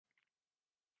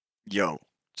Yo,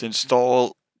 to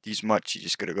install these mods, you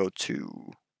just gotta go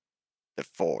to the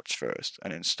Forge first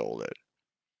and install it.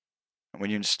 And when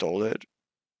you install it,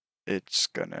 it's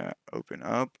gonna open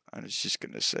up and it's just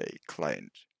gonna say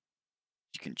client.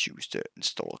 You can choose to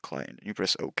install a client. You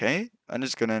press OK and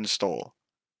it's gonna install.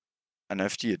 And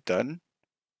after you're done,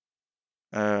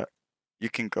 you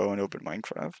can go and open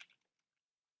Minecraft.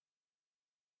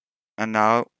 And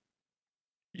now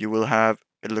you will have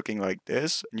it looking like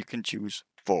this, and you can choose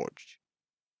Forge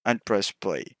and press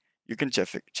play. You can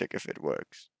check if it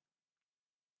works.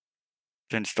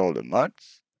 To install the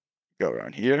mods, go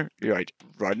around here, you write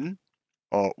run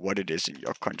or what it is in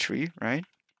your country, right?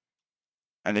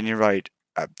 And then you write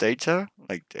app data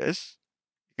like this.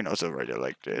 You can also write it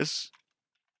like this.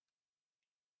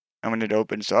 And when it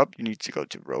opens up, you need to go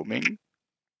to roaming,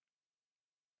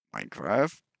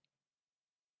 Minecraft,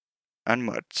 and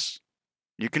mods.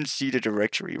 You can see the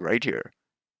directory right here.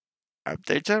 App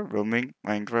data, roaming,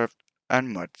 Minecraft, and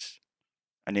mods.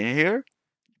 And in here,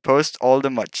 post all the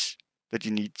mods that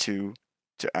you need to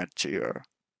add to your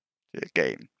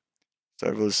game. So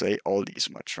I will say all these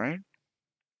mods, right?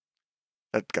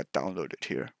 That got downloaded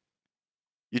here.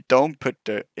 You don't put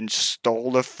the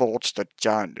installer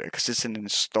forge.jar in there because it's an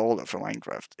installer for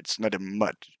Minecraft. It's not a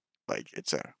mod. Like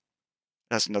it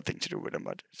has nothing to do with a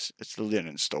mod. It's really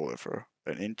an installer for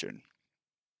an engine.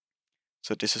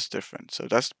 So this is different. So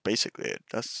that's basically it.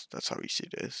 That's how easy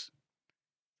it is.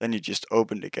 Then you just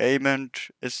open the game and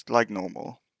it's like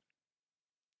normal.